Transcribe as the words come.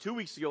2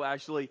 weeks ago,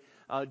 actually,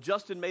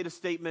 Justin made a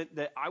statement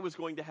that I was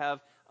going to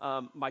have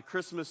my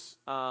Christmas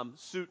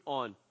suit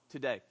on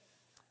today.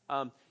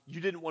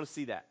 You didn't want to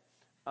see that.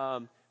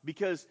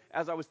 Because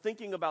as I was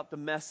thinking about the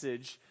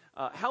message,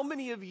 how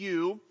many of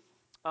you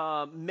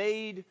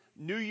made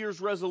New Year's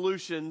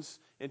resolutions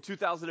in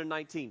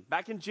 2019?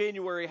 Back in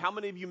January, how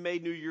many of you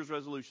made New Year's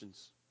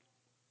resolutions?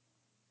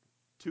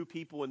 2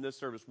 people in this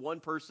service, 1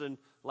 person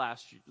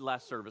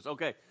last service.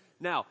 Okay,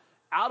 now,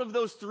 out of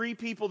those 3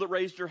 people that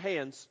raised your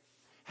hands,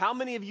 how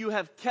many of you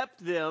have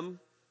kept them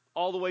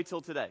all the way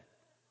till today?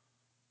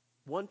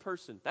 1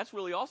 person. That's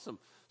really awesome.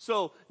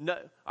 So no,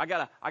 I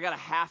got a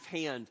half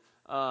hand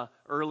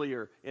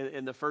earlier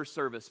in the first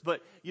service,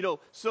 but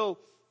so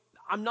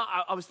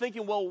I was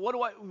thinking, well,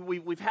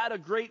 we've had a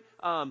great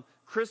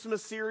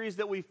Christmas series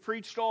that we've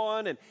preached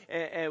on,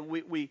 and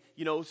we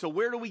so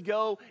where do we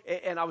go?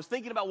 And I was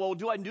thinking about, well,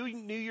 do I do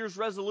New Year's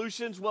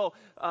resolutions? Well,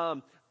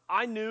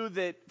 I knew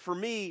that for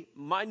me,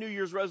 my New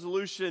Year's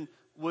resolution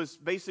was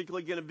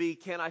basically going to be,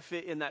 can I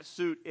fit in that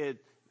suit in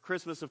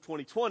Christmas of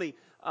 2020?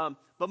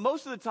 But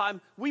most of the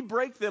time, we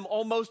break them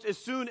almost as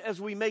soon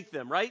as we make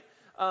them, right?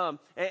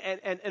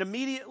 And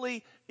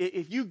immediately,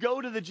 if you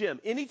go to the gym,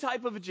 any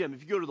type of a gym,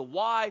 if you go to the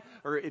Y,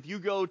 or if you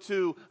go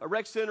to a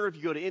rec center, if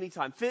you go to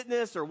Anytime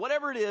Fitness, or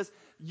whatever it is,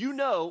 you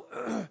know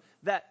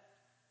that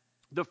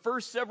the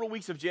first several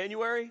weeks of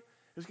January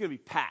is going to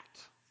be packed.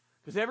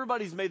 Because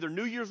everybody's made their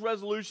New Year's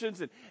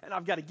resolutions, and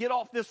I've got to get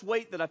off this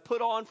weight that I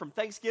put on from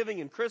Thanksgiving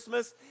and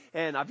Christmas,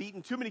 and I've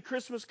eaten too many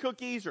Christmas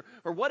cookies,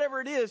 or whatever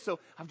it is, so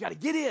I've got to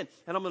get in,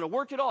 and I'm going to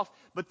work it off.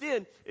 But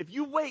then, if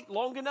you wait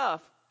long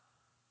enough,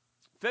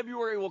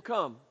 February will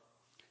come,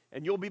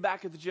 and you'll be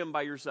back at the gym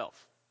by yourself.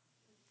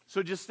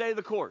 So just stay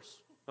the course,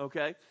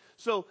 okay?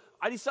 So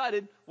I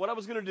decided what I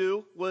was going to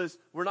do was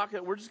we're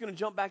just going to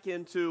jump back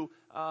into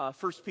 1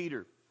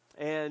 Peter.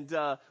 And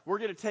we're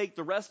going to take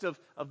the rest of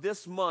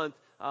this month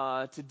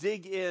to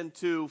dig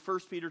into 1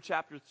 Peter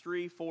chapter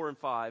 3, 4, and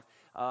 5.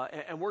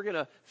 And we're going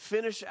to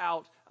finish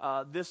out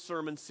this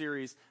sermon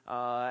series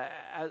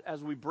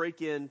as we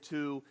break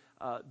into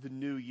the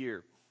new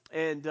year.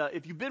 And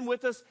if you've been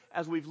with us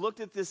as we've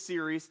looked at this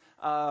series,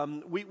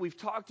 we've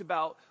talked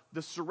about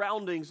the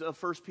surroundings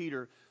of 1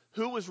 Peter,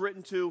 who was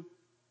written to.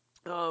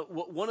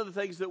 One of the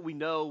things that we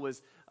know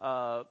was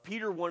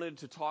Peter wanted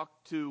to talk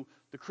to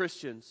the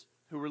Christians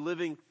who were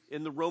living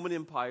in the Roman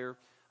Empire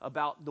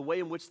about the way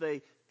in which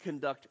they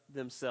conduct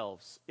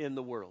themselves in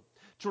the world.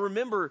 To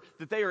remember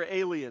that they are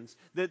aliens,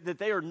 that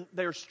they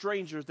are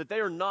strangers, that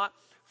they are not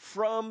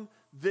from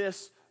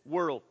this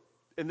world,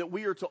 and that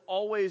we are to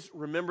always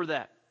remember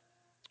that.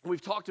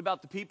 We've talked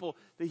about the people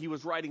that he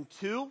was writing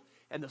to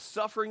and the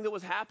suffering that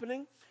was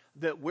happening,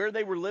 that where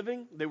they were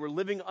living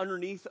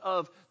underneath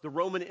of the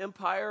Roman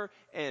Empire,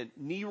 and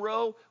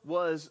Nero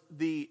was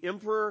the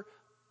emperor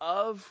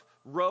of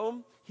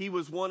Rome. He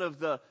was one of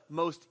the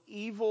most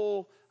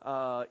evil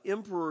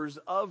emperors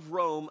of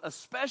Rome,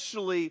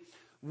 especially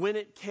when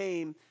it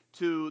came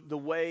to the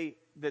way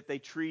that they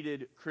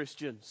treated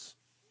Christians.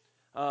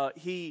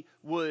 He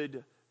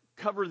would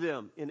cover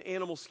them in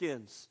animal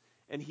skins,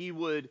 and he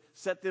would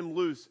set them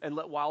loose and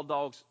let wild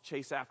dogs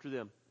chase after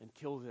them and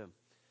kill them.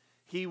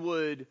 He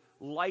would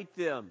light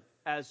them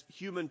as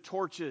human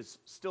torches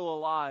still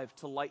alive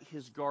to light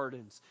his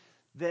gardens.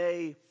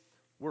 They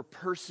were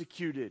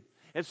persecuted.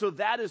 And so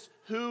that is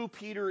who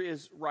Peter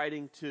is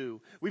writing to.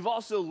 We've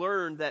also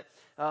learned that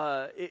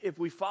if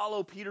we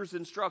follow Peter's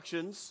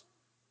instructions,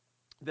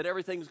 that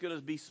everything's going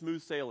to be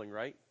smooth sailing,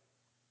 right?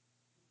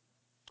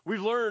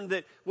 We've learned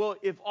that, well,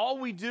 if all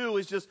we do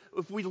is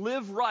if we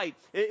live right,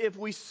 if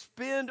we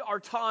spend our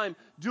time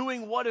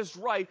doing what is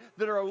right,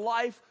 that our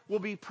life will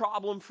be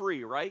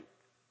problem-free, right?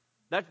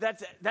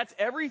 That's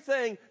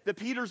everything that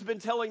Peter's been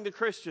telling the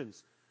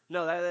Christians.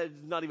 No, that is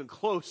not even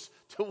close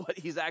to what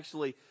he's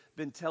actually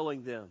been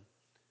telling them.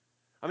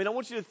 I mean, I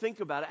want you to think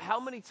about it. How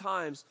many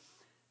times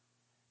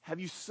have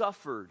you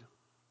suffered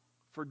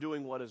for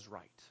doing what is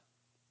right?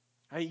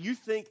 I mean, you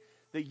think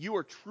that you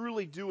are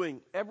truly doing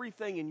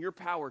everything in your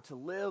power to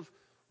live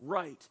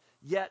right,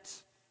 yet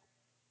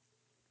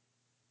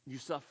you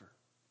suffer.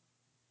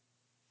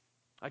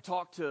 I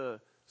talked to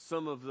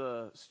some of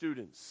the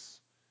students,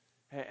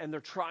 and they're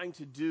trying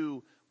to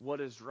do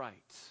what is right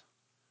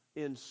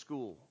in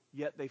school,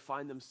 yet they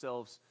find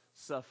themselves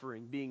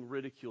suffering, being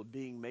ridiculed,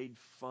 being made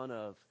fun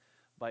of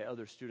by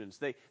other students.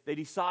 They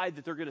decide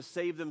that they're going to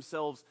save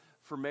themselves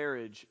for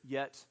marriage,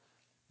 yet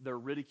they're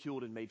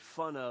ridiculed and made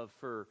fun of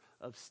for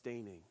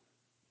abstaining.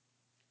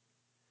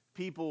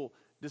 People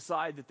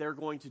decide that they're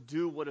going to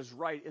do what is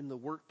right in the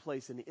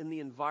workplace and in the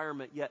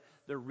environment, yet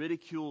they're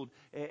ridiculed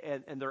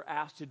and they're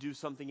asked to do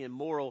something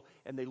immoral,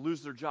 and they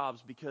lose their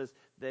jobs because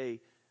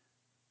they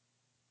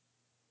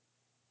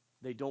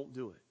don't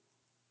do it.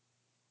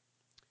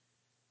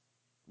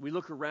 We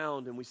look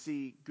around and we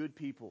see good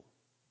people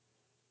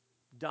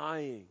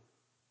dying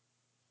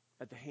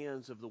at the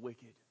hands of the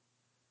wicked.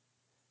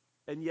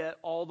 And yet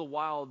all the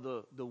while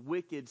the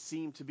wicked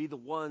seem to be the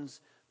ones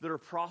that are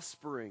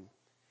prospering.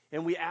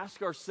 And we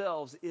ask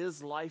ourselves,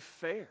 is life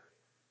fair?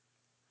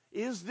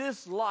 Is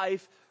this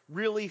life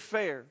really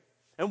fair.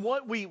 And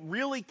what we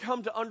really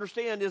come to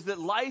understand is that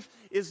life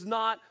is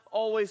not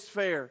always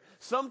fair.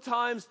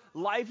 Sometimes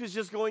life is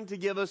just going to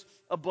give us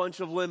a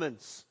bunch of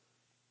lemons.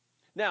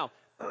 Now,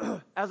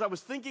 as I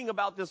was thinking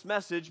about this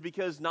message,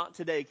 because not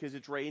today because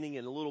it's raining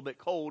and a little bit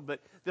cold, but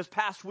this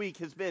past week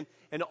has been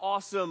an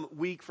awesome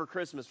week for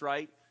Christmas,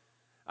 right?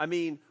 I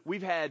mean,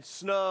 we've had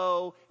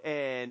snow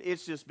and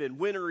it's just been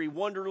wintry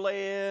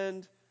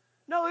wonderland.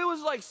 No, it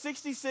was like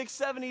 66,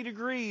 70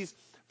 degrees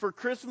for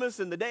Christmas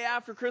and the day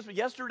after Christmas.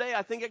 Yesterday,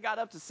 I think it got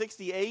up to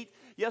 68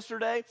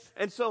 yesterday.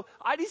 And so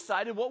I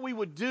decided what we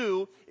would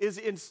do is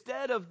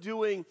instead of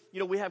doing,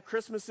 we have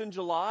Christmas in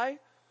July,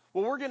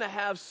 well, we're going to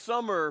have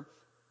summer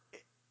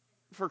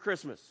for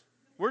Christmas.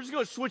 We're just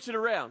going to switch it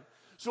around.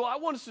 So I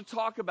want us to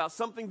talk about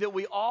something that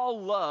we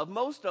all love,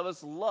 most of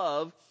us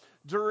love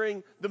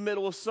during the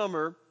middle of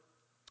summer,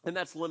 and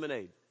that's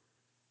lemonade.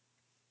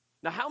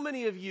 Now, how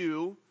many of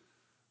you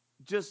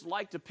just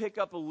like to pick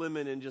up a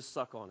lemon and just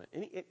suck on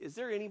it? Is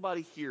there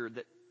anybody here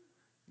that,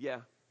 yeah.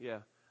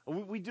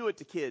 We do it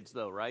to kids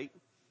though, right?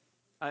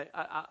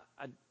 I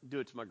do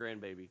it to my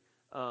grandbaby.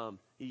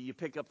 You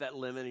pick up that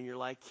lemon and you're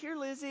like, here,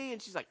 Lizzie.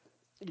 And she's like,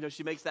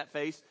 she makes that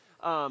face.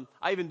 I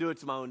even do it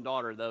to my own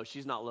daughter, though.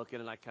 She's not looking,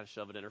 and I kind of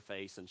shove it in her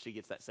face, and she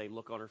gets that same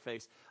look on her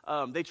face.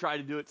 They try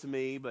to do it to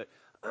me, but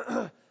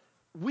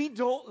we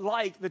don't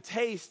like the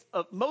taste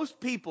of, most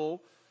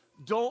people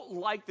don't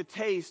like the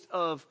taste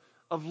of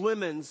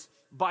lemons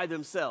by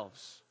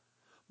themselves.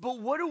 But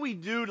what do we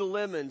do to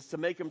lemons to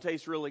make them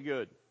taste really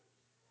good?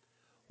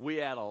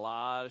 We add a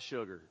lot of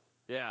sugar.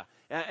 Yeah.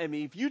 I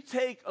mean, if you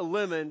take a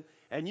lemon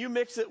and you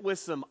mix it with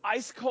some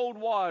ice cold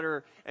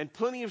water and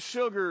plenty of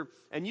sugar,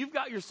 and you've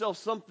got yourself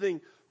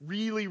something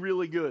really,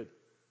 really good.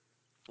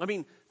 I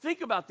mean,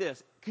 think about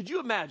this. Could you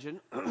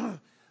imagine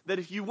that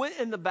if you went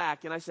in the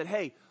back and I said,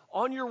 hey,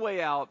 on your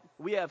way out,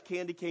 we have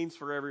candy canes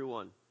for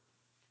everyone.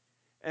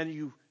 And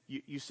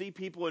you see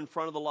people in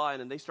front of the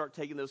line and they start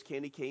taking those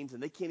candy canes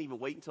and they can't even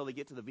wait until they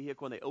get to the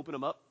vehicle and they open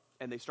them up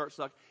and they start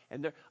sucking.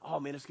 And they're, oh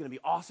man, it's going to be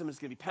awesome. It's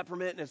going to be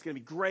peppermint and it's going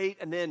to be great.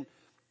 And then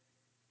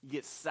you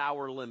get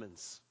sour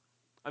lemons.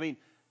 I mean,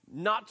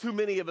 not too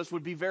many of us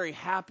would be very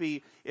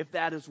happy if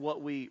that is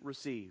what we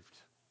received.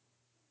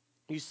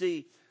 You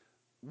see,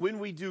 when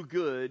we do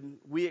good,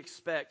 we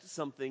expect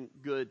something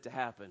good to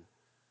happen.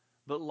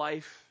 But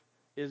life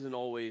isn't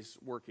always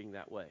working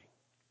that way.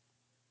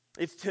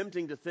 It's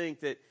tempting to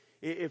think that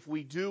if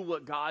we do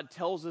what God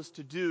tells us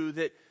to do,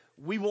 that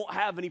we won't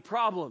have any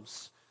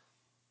problems.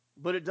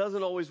 But it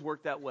doesn't always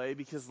work that way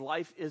because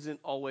life isn't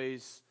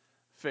always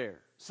fair.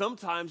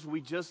 Sometimes we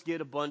just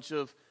get a bunch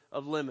of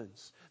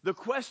lemons. The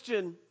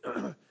question,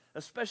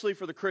 especially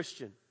for the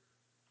Christian,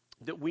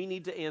 that we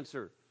need to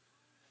answer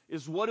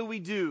is, what do we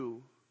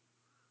do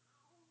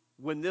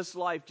when this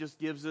life just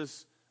gives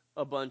us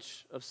a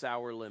bunch of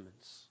sour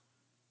lemons?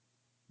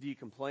 Do you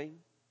complain?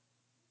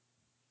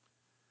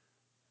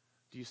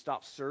 Do you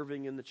stop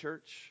serving in the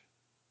church?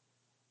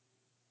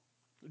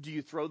 Do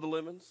you throw the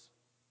lemons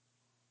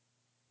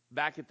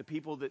back at the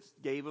people that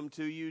gave them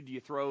to you? Do you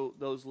throw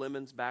those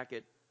lemons back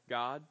at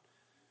God?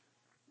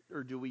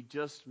 Or do we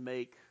just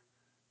make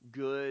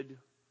good,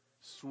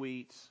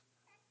 sweet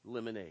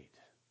lemonade?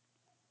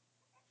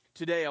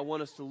 Today I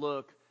want us to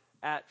look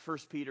at 1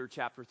 Peter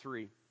chapter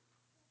 3.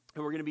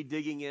 And we're going to be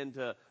digging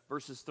into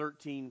verses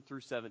 13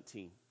 through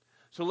 17.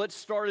 So let's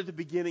start at the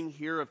beginning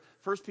here of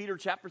 1 Peter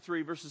chapter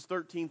 3, verses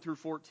 13 through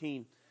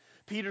 14.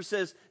 Peter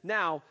says,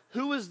 now,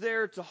 who is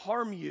there to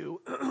harm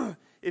you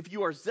if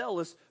you are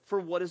zealous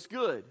for what is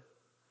good?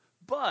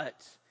 But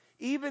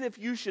even if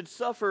you should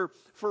suffer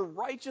for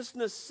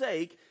righteousness'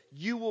 sake,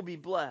 you will be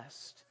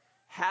blessed.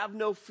 Have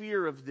no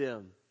fear of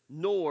them,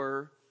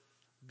 nor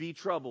be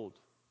troubled.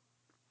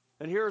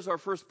 And here's our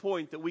first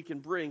point that we can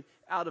bring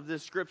out of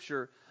this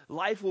scripture.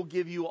 Life will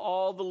give you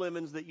all the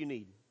lemons that you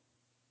need.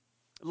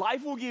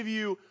 Life will give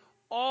you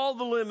all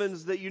the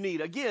lemons that you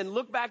need. Again,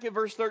 look back at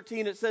verse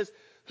 13. It says,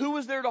 who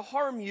is there to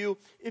harm you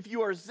if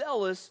you are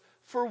zealous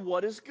for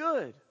what is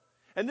good?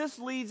 And this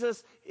leads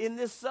us in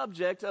this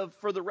subject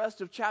for the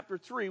rest of chapter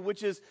 3,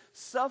 which is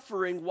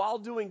suffering while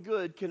doing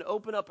good can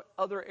open up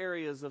other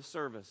areas of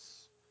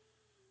service.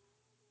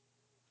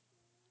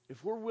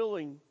 If we're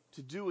willing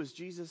to do as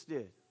Jesus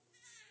did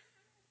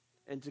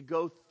and to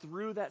go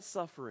through that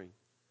suffering,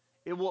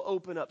 it will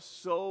open up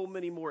so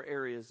many more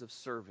areas of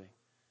serving.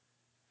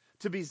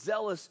 To be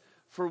zealous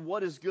for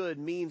what is good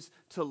means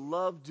to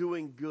love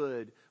doing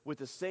good with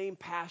the same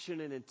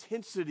passion and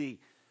intensity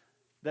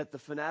that the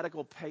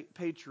fanatical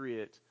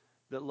patriot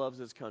that loves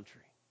his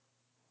country.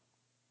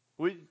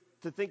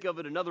 To think of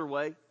it another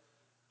way,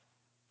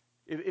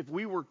 if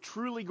we were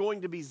truly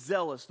going to be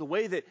zealous, the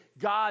way that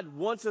God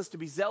wants us to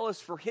be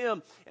zealous for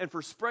Him and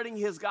for spreading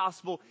His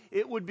gospel,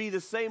 it would be the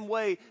same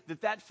way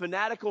that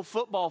fanatical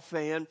football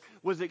fan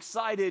was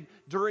excited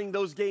during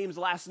those games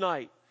last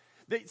night.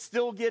 That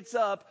still gets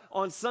up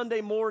on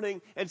Sunday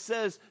morning and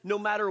says, no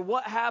matter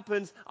what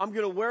happens, I'm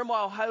going to wear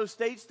my Ohio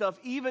State stuff,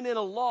 even in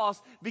a loss,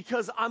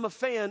 because I'm a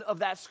fan of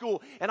that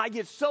school. And I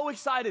get so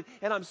excited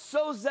and I'm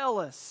so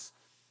zealous.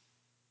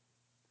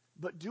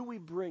 But do we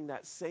bring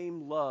that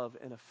same love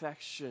and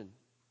affection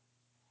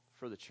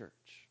for the church?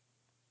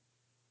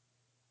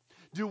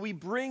 Do we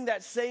bring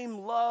that same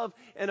love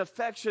and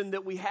affection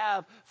that we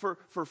have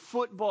for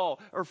football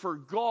or for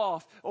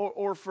golf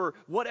or for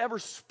whatever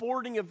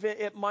sporting event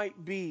it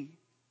might be?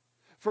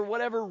 For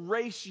whatever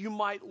race you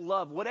might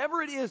love,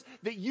 whatever it is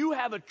that you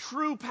have a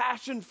true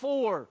passion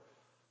for,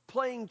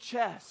 playing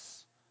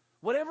chess,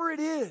 whatever it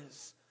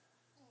is,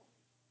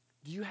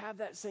 do you have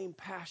that same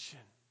passion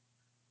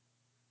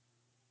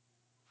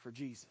for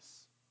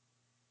Jesus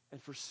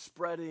and for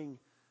spreading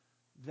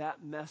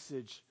that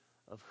message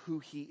of who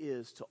he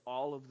is to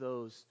all of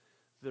those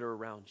that are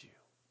around you?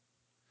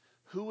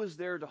 Who is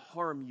there to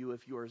harm you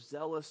if you are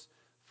zealous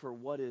for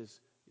what is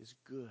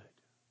good?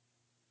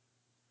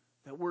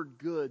 That word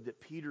good that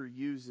Peter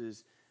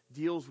uses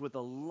deals with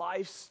a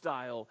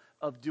lifestyle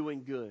of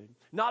doing good.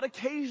 Not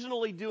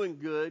occasionally doing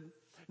good.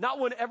 Not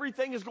when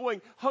everything is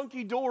going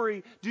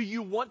hunky-dory do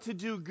you want to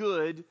do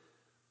good.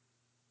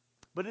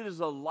 But it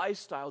is a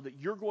lifestyle that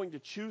you're going to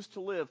choose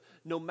to live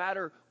no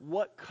matter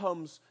what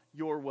comes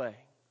your way.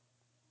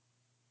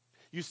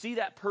 You see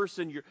that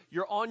person,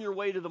 you're on your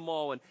way to the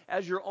mall, and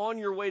as you're on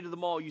your way to the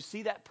mall, you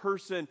see that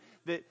person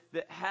that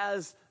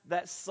has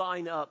that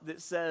sign up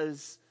that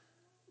says,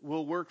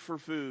 "We'll work for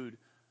food.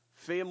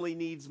 Family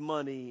needs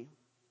money.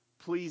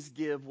 Please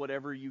give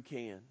whatever you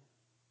can."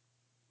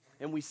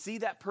 And we see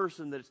that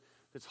person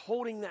that's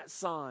holding that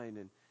sign.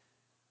 And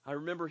I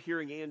remember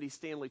hearing Andy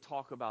Stanley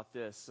talk about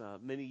this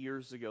many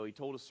years ago. He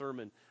told a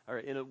sermon, or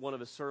in one of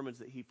his sermons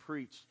that he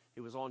preached,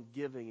 it was on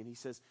giving, and he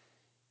says,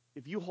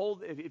 if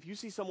you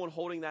see someone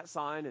holding that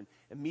sign, and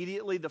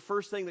immediately the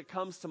first thing that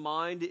comes to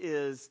mind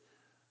is,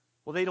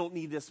 well, they don't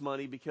need this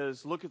money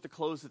because look at the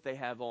clothes that they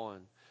have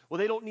on. Well,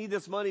 they don't need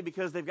this money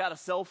because they've got a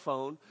cell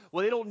phone.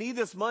 Well, they don't need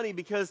this money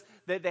because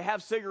they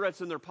have cigarettes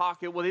in their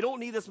pocket. Well, they don't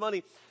need this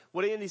money.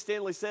 What Andy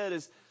Stanley said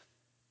is,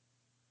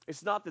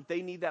 it's not that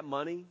they need that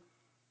money.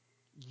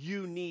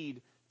 You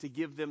need to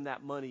give them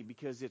that money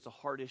because it's a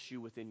heart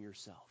issue within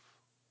yourself.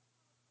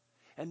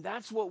 And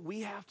that's what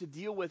we have to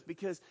deal with,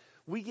 because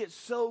we get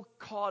so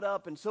caught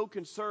up and so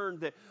concerned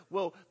that,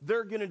 well,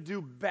 they're going to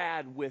do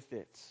bad with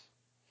it.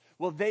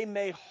 Well, they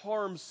may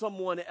harm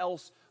someone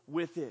else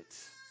with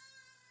it.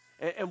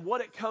 And what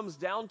it comes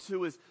down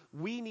to is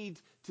we need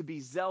to be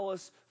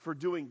zealous for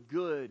doing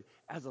good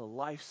as a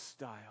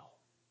lifestyle.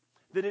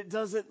 That it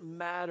doesn't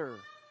matter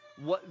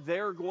what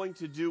they're going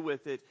to do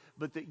with it,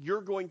 but that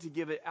you're going to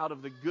give it out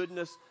of the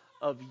goodness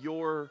of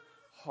your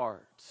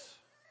heart.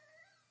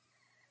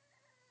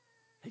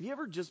 Have you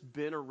ever just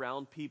been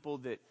around people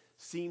that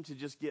seem to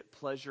just get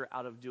pleasure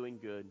out of doing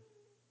good?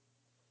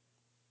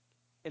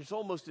 And it's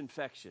almost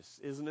infectious,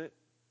 isn't it?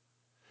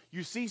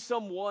 You see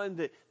someone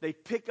that they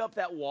pick up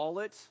that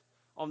wallet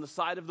on the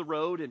side of the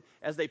road, and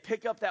as they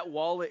pick up that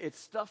wallet, it's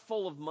stuffed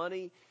full of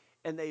money,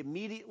 and they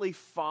immediately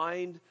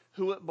find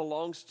who it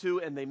belongs to,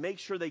 and they make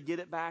sure they get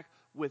it back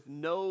with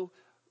no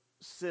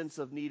sense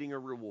of needing a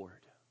reward.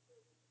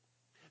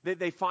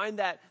 They find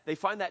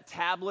that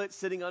tablet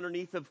sitting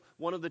underneath of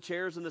one of the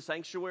chairs in the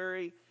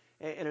sanctuary,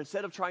 and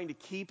instead of trying to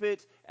keep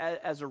it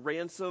as a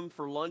ransom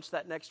for lunch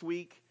that next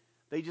week,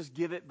 they just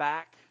give it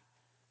back.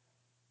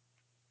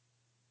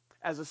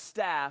 As a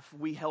staff,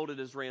 we held it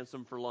as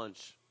ransom for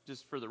lunch,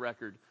 just for the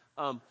record.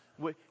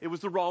 It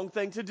was the wrong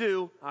thing to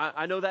do.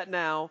 I know that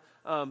now.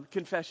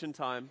 Confession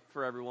time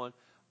for everyone.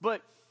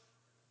 But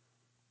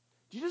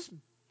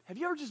have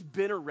you ever just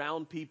been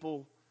around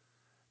people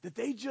that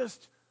they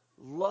just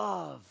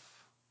love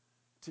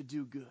to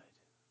do good?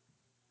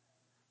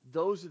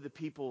 Those are the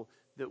people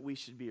that we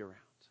should be around.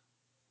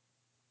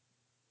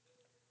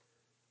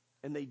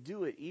 And they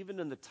do it even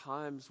in the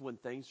times when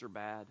things are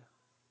bad.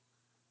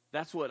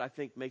 That's what I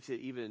think makes it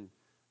even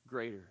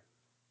greater.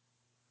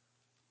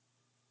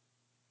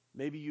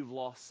 Maybe you've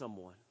lost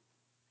someone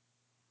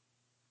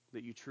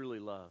that you truly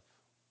love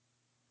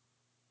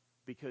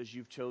because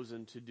you've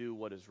chosen to do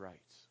what is right.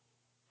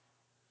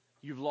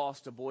 You've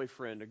lost a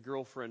boyfriend, a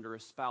girlfriend, or a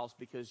spouse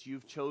because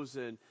you've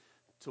chosen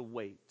to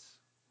wait.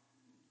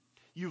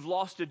 You've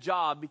lost a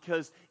job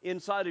because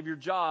inside of your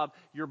job,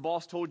 your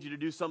boss told you to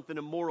do something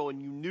immoral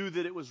and you knew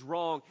that it was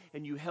wrong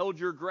and you held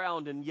your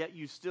ground, and yet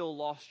you still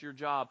lost your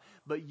job.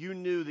 But you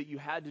knew that you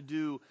had to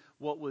do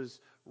what was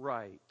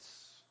right.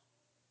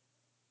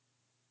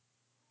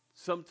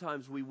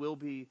 Sometimes we will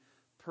be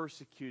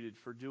persecuted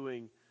for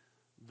doing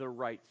the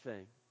right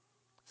thing.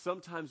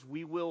 Sometimes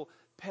we will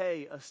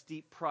pay a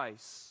steep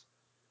price.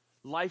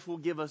 Life will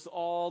give us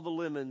all the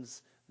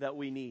lemons that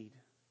we need.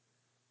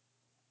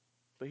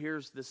 But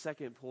here's the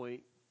second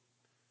point.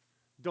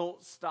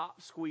 Don't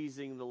stop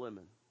squeezing the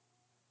lemon.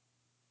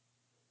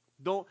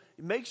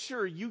 Make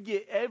sure you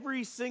get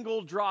every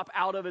single drop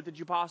out of it that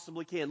you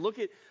possibly can. Look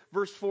at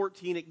verse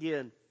 14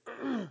 again.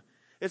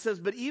 It says,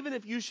 "But even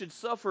if you should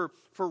suffer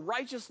for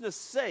righteousness'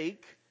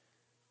 sake,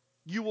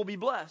 you will be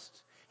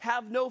blessed.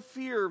 Have no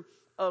fear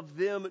of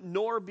them,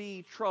 nor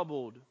be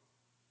troubled."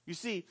 You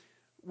see,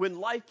 when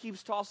life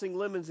keeps tossing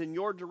lemons in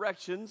your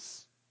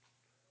directions,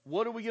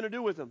 what are we going to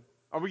do with them?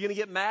 Are we going to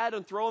get mad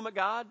and throw them at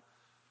God?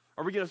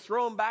 Are we going to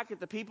throw them back at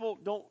the people?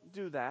 Don't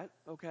do that,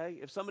 okay?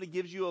 If somebody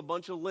gives you a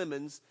bunch of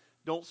lemons,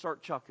 don't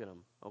start chucking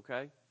them,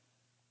 okay?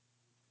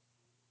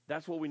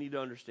 That's what we need to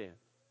understand.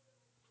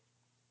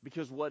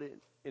 Because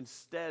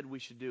instead we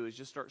should do is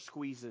just start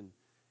squeezing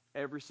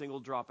every single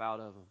drop out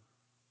of them.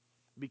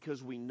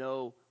 Because we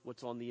know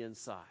what's on the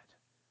inside.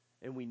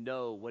 And we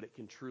know what it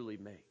can truly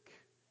make.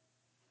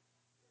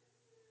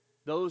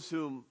 Those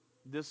whom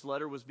this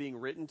letter was being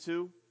written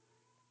to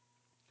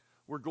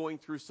were going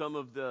through some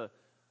of the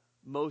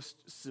most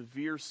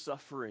severe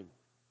suffering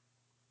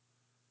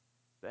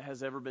that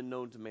has ever been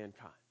known to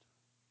mankind.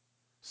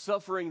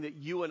 Suffering that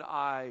you and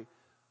I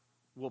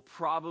will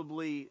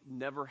probably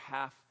never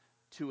have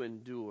to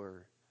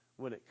endure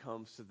when it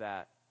comes to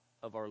that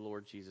of our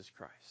Lord Jesus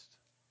Christ.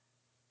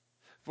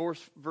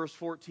 Verse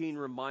 14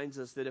 reminds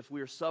us that if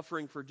we are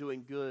suffering for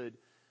doing good,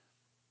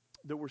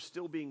 that we're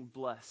still being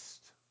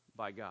blessed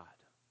by God.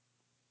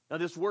 Now,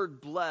 this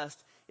word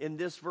blessed in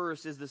this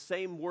verse is the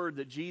same word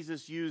that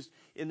Jesus used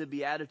in the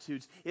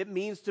Beatitudes. It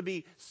means to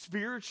be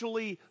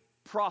spiritually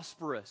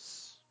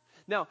prosperous.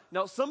 Now,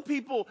 some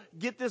people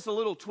get this a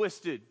little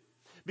twisted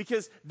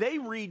because they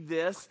read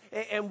this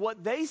and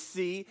what they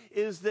see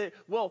is that,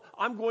 well,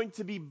 I'm going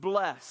to be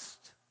blessed.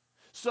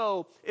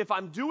 So if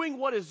I'm doing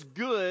what is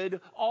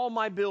good, all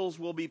my bills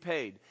will be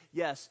paid.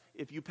 Yes,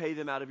 if you pay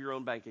them out of your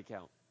own bank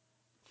account.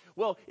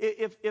 Well,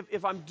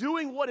 if I'm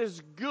doing what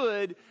is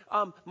good,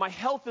 my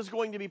health is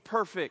going to be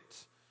perfect.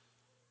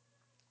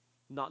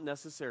 Not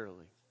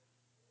necessarily.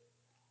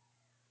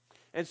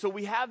 And so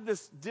we have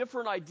this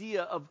different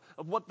idea of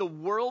what the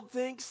world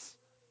thinks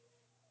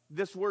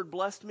this word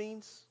blessed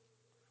means,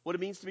 what it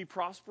means to be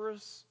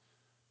prosperous.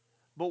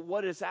 But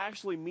what it's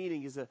actually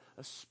meaning is a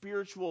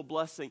spiritual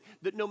blessing.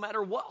 That no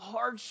matter what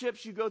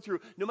hardships you go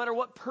through, no matter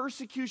what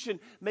persecution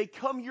may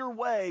come your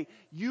way,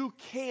 you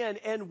can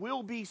and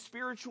will be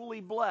spiritually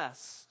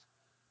blessed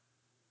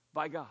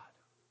by God.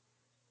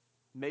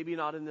 Maybe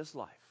not in this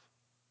life,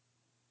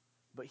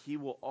 but He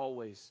will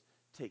always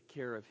take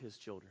care of His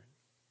children.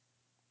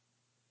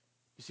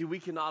 You see, we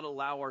cannot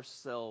allow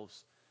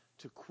ourselves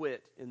to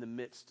quit in the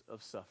midst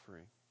of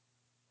suffering.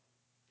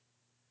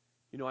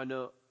 You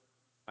know,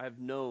 I've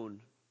known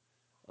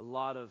a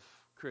lot of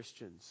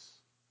Christians,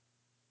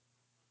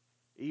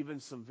 even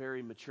some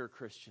very mature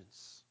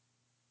Christians,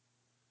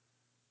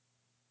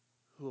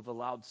 who have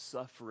allowed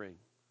suffering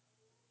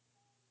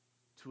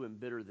to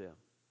embitter them,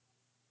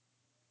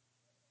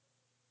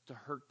 to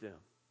hurt them,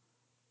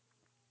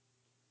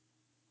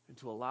 and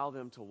to allow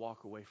them to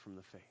walk away from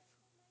the faith.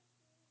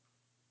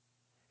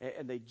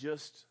 And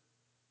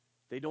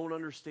they don't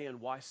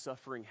understand why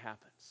suffering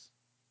happens.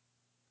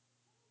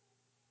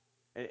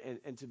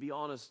 And to be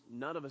honest,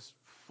 none of us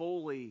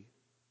fully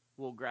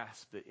will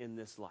grasp it in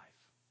this life.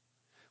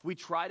 We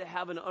try to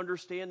have an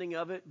understanding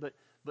of it,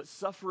 but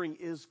suffering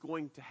is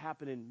going to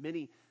happen in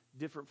many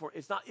different forms.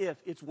 It's not if,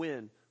 it's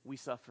when we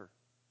suffer.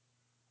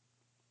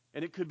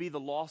 And it could be the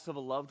loss of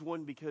a loved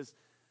one, because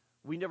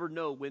we never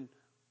know when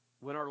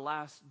our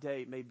last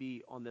day may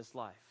be on this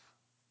life.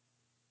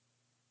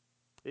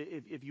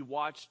 If you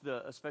watched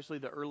especially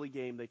the early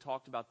game, they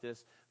talked about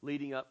this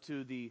leading up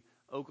to the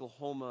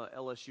Oklahoma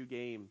LSU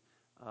game.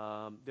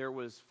 There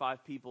was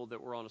 5 people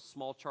that were on a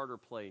small charter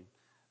plane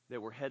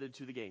that were headed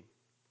to the game.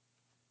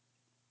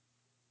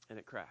 And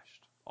it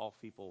crashed. All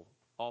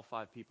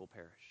 5 people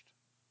perished.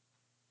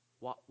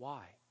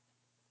 Why?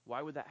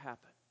 Why would that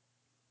happen?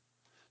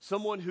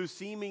 Someone who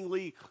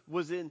seemingly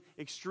was in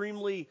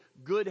extremely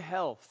good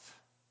health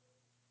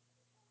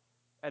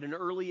at an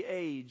early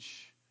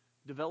age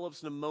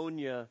develops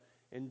pneumonia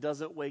and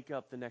doesn't wake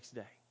up the next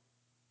day.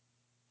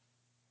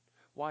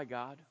 Why,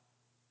 God?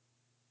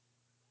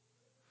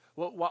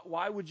 Well,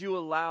 why would you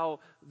allow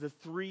the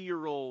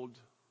 3-year-old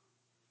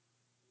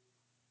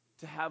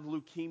to have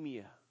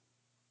leukemia?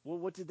 Well,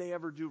 what did they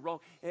ever do wrong?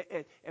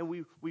 And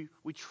we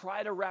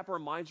try to wrap our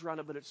minds around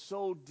it, but it's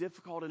so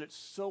difficult and it's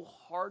so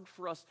hard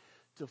for us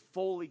to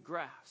fully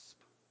grasp.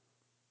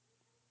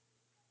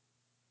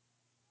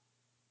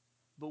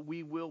 But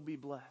we will be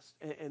blessed.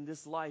 And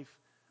this life,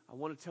 I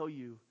want to tell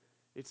you,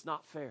 it's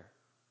not fair.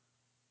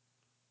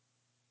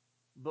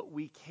 But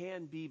we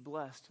can be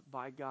blessed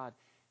by God.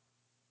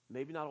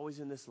 Maybe not always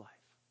in this life.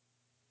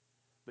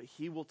 But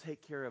He will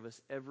take care of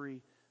us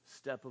every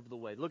step of the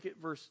way. Look at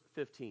verse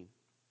 15.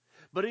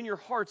 But in your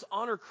hearts,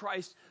 honor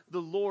Christ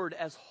the Lord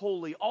as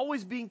holy,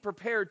 always being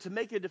prepared to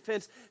make a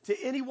defense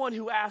to anyone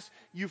who asks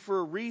you for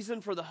a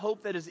reason for the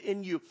hope that is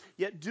in you.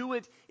 Yet do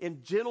it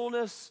in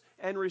gentleness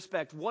and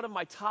respect. One of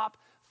my top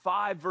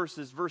 5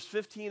 verses, verse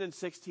 15 and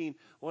 16,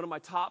 one of my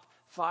top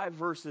 5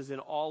 verses in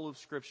all of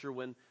Scripture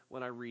when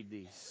I read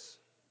these.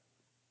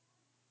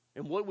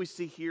 And what we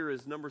see here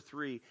is number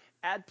 3,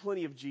 add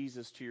plenty of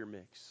Jesus to your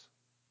mix.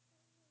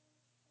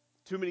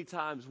 Too many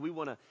times we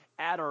want to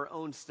add our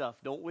own stuff,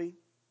 don't we?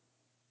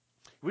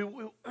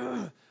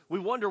 We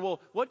wonder,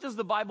 well, what does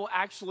the Bible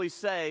actually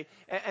say?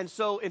 And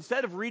so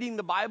instead of reading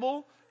the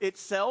Bible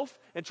itself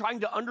and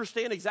trying to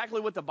understand exactly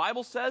what the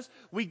Bible says,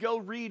 we go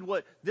read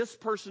what this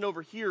person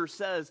over here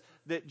says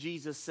that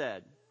Jesus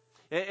said.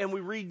 And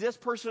we read this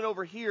person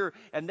over here,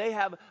 and they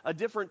have a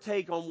different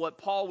take on what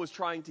Paul was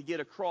trying to get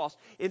across,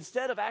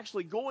 instead of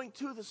actually going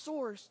to the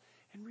source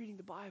and reading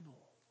the Bible.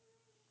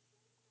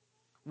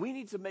 We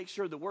need to make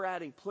sure that we're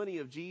adding plenty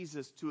of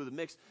Jesus to the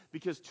mix,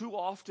 because too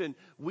often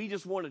we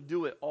just want to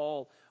do it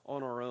all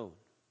on our own.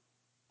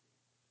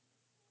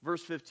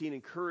 Verse 15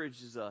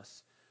 encourages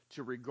us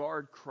to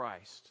regard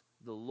Christ,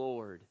 the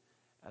Lord,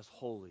 as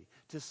holy,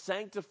 to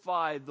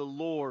sanctify the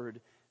Lord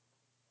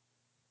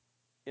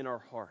in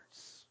our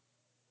hearts.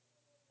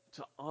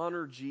 To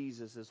honor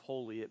Jesus as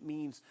holy. It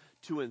means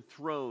to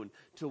enthrone,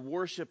 to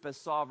worship as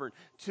sovereign,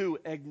 to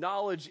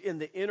acknowledge in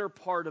the inner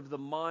part of the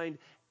mind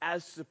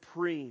as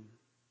supreme.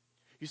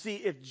 You see,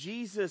 if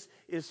Jesus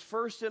is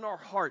first in our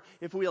heart,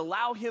 if we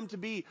allow him to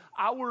be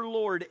our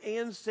Lord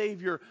and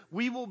Savior,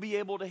 we will be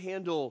able to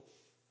handle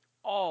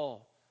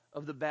all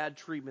of the bad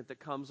treatment that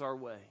comes our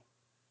way.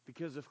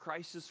 Because if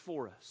Christ is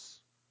for us,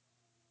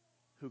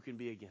 who can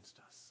be against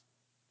us?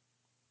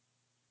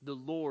 The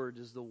Lord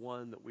is the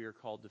one that we are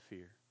called to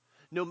fear.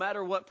 No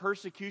matter what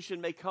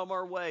persecution may come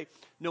our way,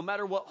 no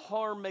matter what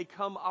harm may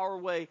come our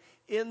way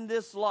in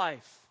this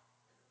life,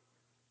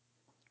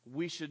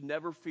 we should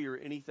never fear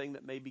anything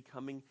that may be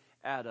coming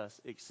at us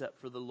except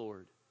for the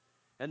Lord.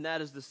 And that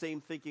is the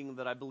same thinking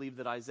that I believe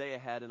that Isaiah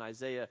had in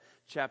Isaiah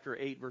chapter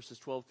 8, verses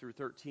 12 through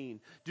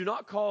 13. Do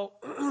not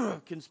call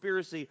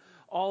conspiracy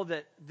all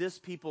that this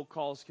people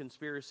calls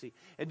conspiracy,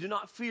 and do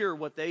not fear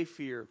what they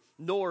fear,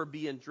 nor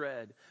be in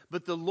dread.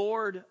 But the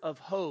Lord of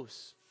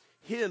hosts,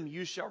 him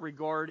you shall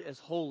regard as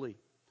holy.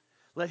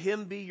 Let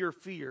him be your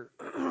fear,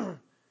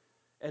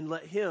 and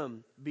let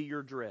him be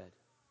your dread.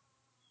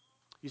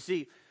 You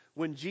see,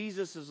 when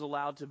Jesus is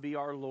allowed to be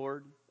our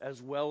Lord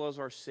as well as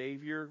our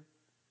Savior,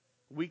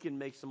 we can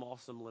make some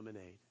awesome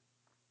lemonade.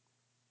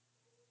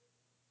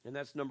 And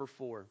that's number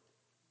 4.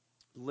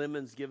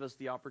 Lemons give us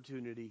the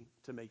opportunity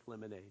to make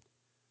lemonade.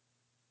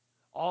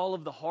 All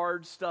of the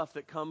hard stuff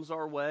that comes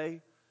our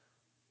way,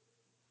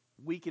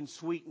 we can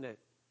sweeten it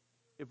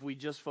if we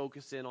just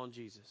focus in on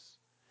Jesus.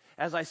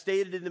 As I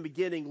stated in the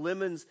beginning,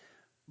 lemons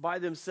by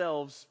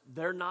themselves,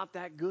 they're not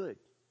that good.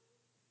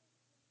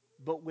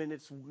 But when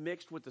it's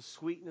mixed with the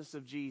sweetness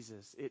of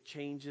Jesus, it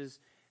changes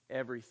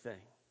everything.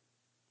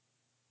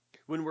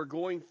 When we're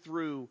going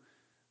through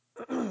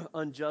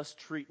unjust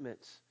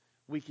treatment,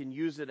 we can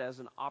use it as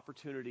an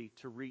opportunity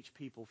to reach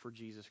people for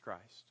Jesus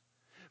Christ.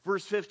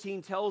 Verse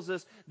 15 tells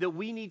us that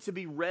we need to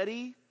be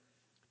ready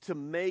to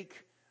make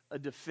a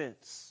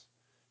defense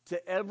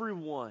to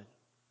everyone,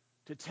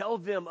 to tell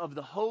them of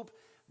the hope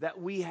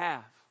that we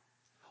have.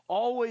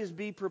 Always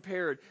be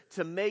prepared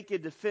to make a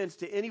defense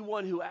to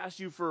anyone who asks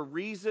you for a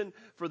reason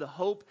for the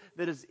hope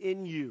that is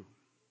in you.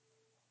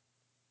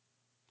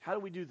 How do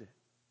we do that?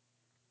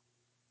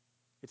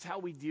 It's how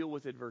we deal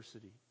with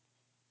adversity.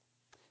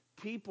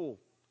 People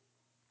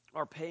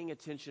are paying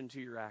attention to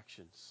your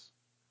actions.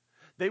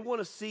 They want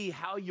to see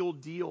how you'll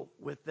deal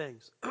with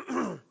things.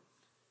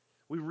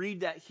 We read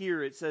that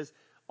here. It says,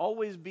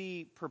 always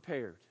be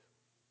prepared.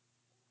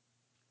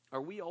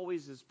 Are we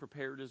always as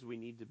prepared as we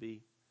need to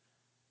be?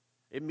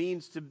 It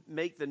means to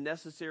make the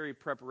necessary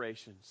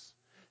preparations,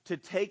 to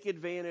take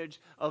advantage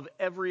of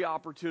every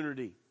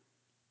opportunity.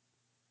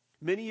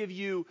 Many of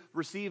you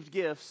received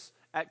gifts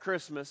at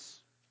Christmas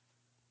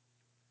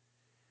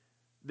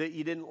that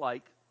you didn't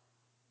like,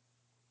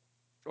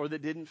 or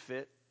that didn't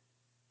fit,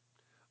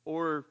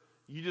 or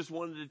you just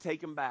wanted to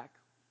take them back.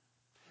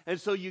 And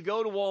so you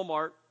go to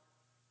Walmart,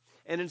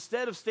 and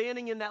instead of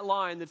standing in that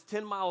line that's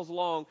 10 miles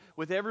long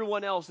with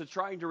everyone else that's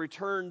trying to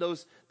return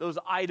those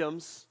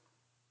items,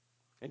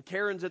 and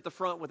Karen's at the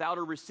front without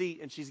her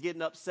receipt, and she's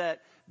getting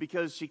upset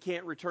because she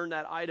can't return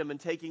that item and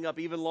taking up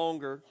even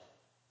longer,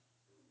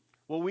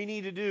 what we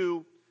need to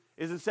do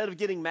is, instead of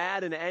getting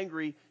mad and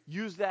angry,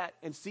 use that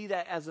and see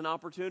that as an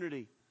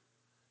opportunity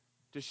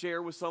to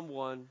share with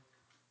someone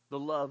the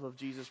love of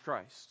Jesus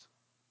Christ.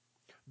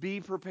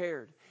 Be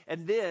prepared.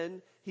 And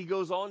then he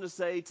goes on to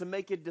say to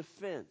make a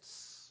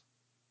defense.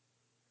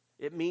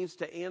 It means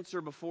to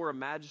answer before a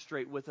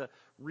magistrate with a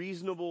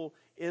reasonable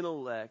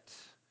intellect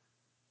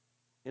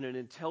in an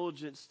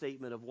intelligent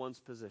statement of one's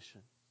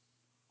position.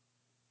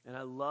 And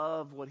I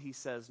love what he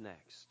says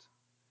next.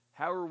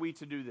 How are we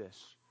to do this?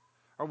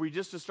 Are we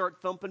just to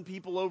start thumping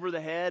people over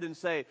the head and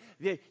say,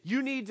 yeah,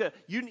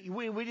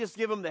 we just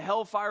give them the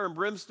hellfire and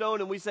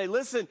brimstone, and we say,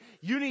 listen,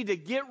 you need to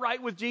get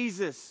right with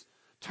Jesus.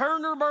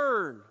 Turn or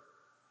burn.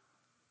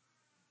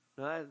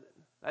 No,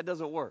 that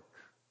doesn't work.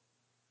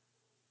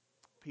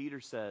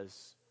 Peter says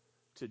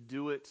to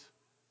do it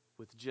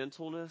with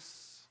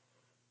gentleness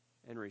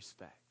and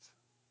respect.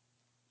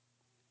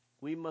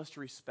 We must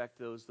respect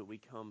those that we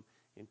come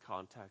in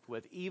contact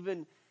with,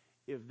 even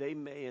if they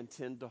may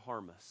intend to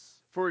harm us.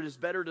 For it is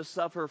better to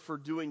suffer for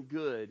doing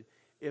good,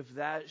 if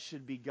that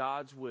should be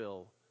God's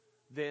will,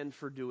 than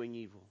for doing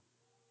evil.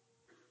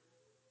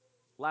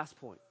 Last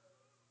point.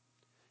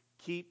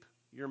 Keep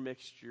your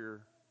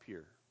mixture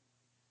pure.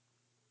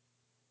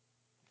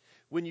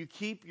 When you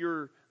keep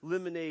your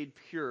lemonade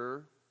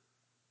pure,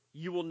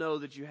 you will know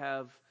that you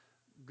have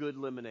good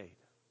lemonade.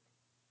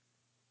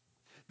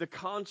 The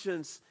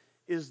conscience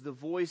is the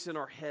voice in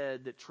our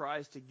head that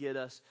tries to get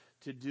us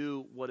to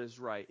do what is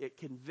right. It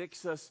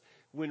convicts us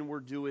when we're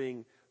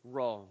doing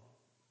wrong.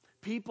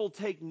 People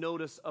take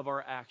notice of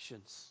our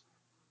actions.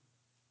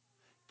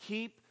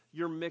 Keep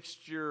your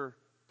mixture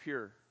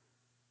pure.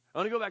 I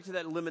want to go back to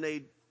that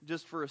lemonade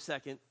just for a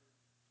second.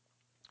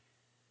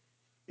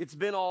 It's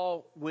been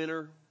all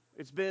winter.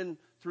 It's been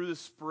through the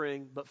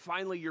spring, but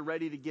finally you're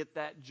ready to get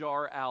that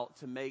jar out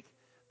to make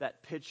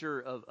that pitcher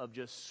of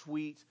just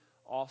sweet,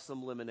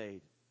 awesome lemonade.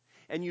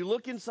 And you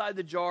look inside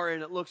the jar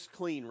and it looks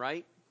clean,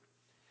 right?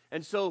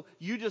 And so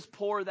you just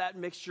pour that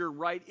mixture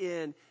right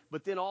in,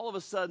 but then all of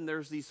a sudden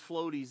there's these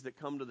floaties that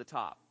come to the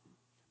top.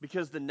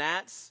 Because the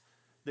gnats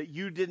that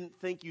you didn't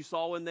think you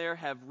saw in there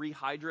have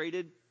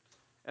rehydrated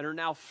and are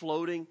now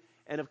floating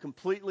and have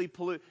completely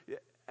polluted.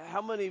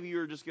 How many of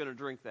you are just going to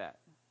drink that?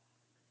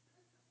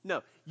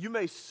 No, you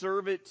may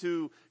serve it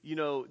to,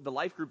 the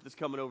life group that's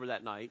coming over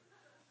that night,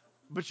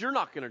 but you're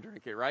not going to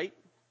drink it, right?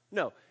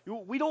 No,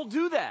 we don't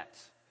do that.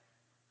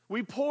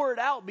 We pour it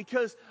out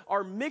because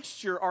our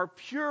mixture, our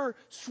pure,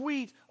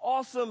 sweet,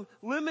 awesome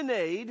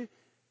lemonade,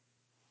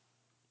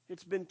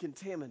 it's been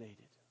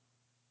contaminated.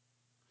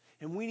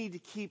 And we need to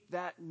keep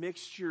that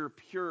mixture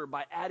pure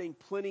by adding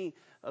plenty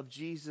of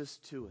Jesus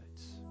to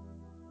it.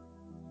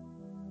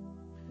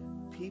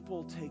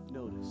 People take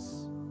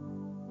notice.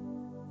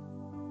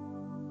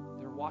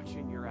 They're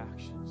watching your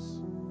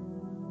actions.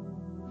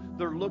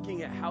 They're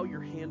looking at how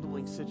you're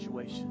handling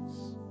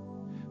situations.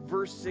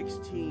 Verse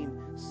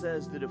 16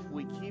 says that if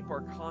we keep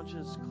our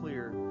conscience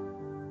clear,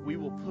 we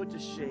will put to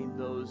shame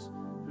those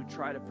who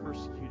try to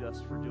persecute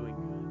us for doing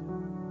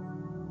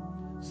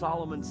good.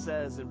 Solomon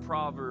says in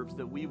Proverbs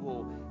that we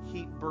will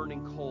heap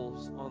burning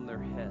coals on their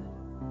head.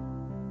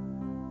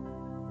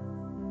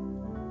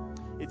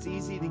 It's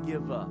easy to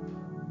give up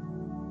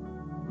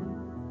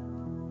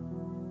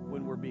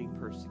when we're being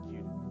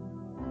persecuted.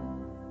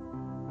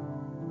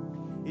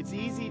 It's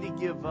easy to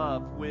give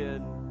up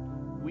when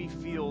we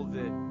feel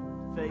that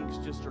things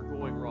just are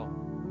going wrong.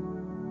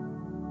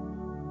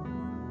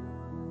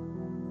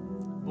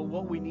 But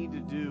what we need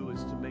to do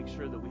is to make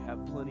sure that we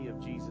have plenty of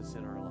Jesus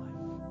in our life.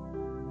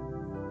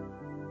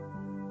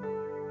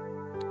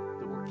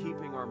 That we're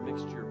keeping our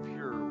mixture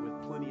pure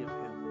with plenty of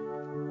Him.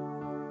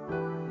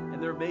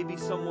 And there may be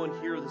someone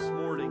here this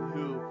morning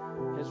who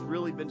has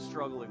really been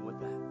struggling with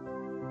that.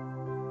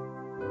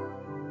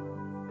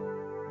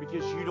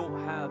 Because you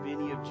don't have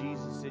any of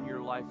Jesus in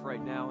your life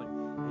right now,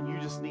 and you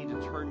just need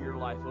to turn your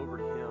life over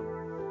to Him.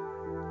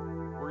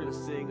 We're going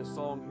to sing a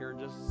song here in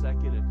just a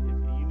second. If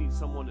you need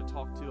someone to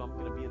talk to, I'm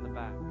going to be in the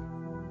back.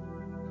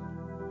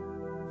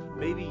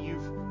 Maybe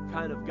you've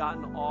kind of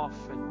gotten off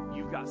and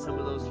you've got some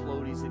of those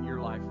floaties in your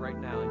life right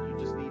now, and you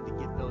just need to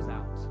get those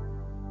out.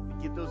 And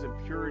get those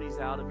impurities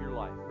out of your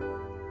life.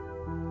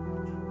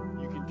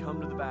 You can come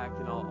to the back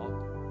and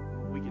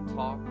we can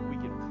talk, we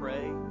can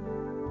pray.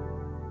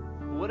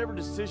 Whatever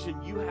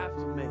decision you have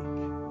to make,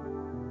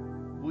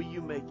 will you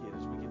make it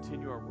as we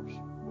continue our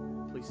worship?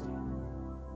 Please stand.